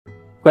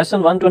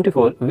Question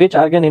 124. Which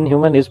organ in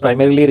human is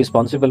primarily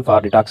responsible for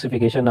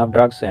detoxification of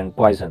drugs and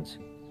poisons?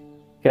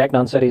 Correct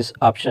answer is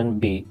option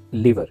B,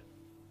 liver.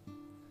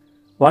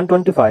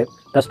 125.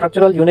 The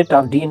structural unit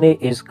of DNA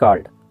is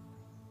called.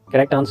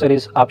 Correct answer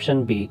is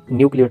option B,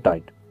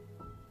 nucleotide.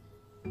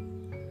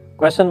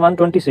 Question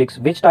 126.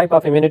 Which type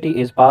of immunity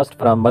is passed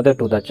from mother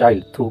to the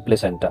child through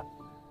placenta?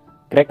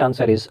 Correct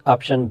answer is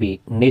option B,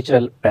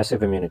 natural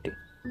passive immunity.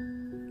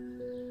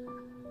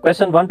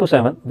 Question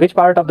 127. Which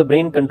part of the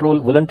brain control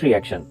voluntary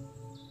action?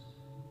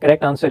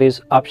 Correct answer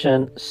is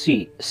option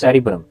C,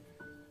 cerebrum.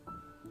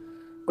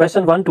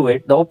 Question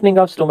 128. The opening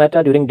of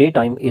stomata during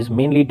daytime is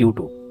mainly due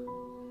to.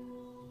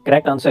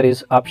 Correct answer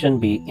is option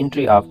B,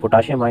 entry of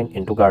potassium ion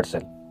into guard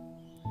cell.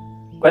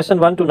 Question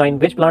 129.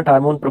 Which plant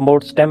hormone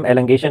promotes stem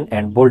elongation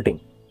and bolting?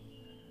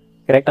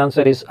 Correct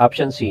answer is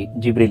option C,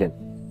 gibberellin.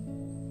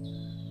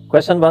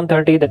 Question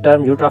 130. The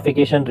term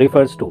eutrophication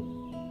refers to.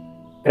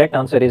 Correct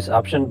answer is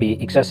option B,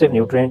 excessive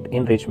nutrient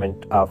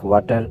enrichment of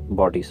water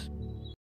bodies.